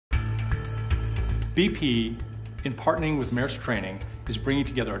BP, in partnering with Maersk Training, is bringing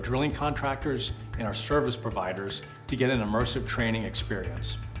together our drilling contractors and our service providers to get an immersive training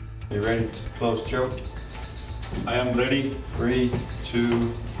experience. Are you ready to close choke? I am ready. 3, 2,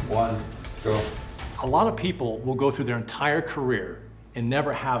 1, go. A lot of people will go through their entire career and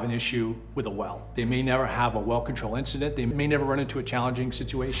never have an issue with a well. They may never have a well control incident. They may never run into a challenging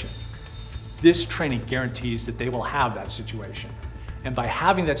situation. This training guarantees that they will have that situation. And by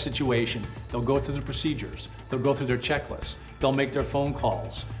having that situation, they'll go through the procedures, they'll go through their checklists, they'll make their phone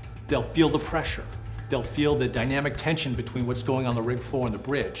calls, they'll feel the pressure, they'll feel the dynamic tension between what's going on the rig floor and the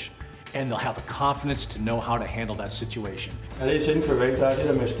bridge, and they'll have the confidence to know how to handle that situation. And it's incorrect. I did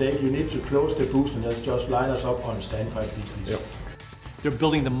a mistake. You need to close the boost and let's just line us up on standby, please. Yep. They're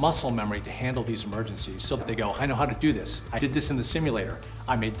building the muscle memory to handle these emergencies so that they go, I know how to do this. I did this in the simulator.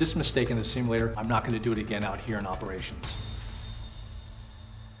 I made this mistake in the simulator. I'm not going to do it again out here in operations.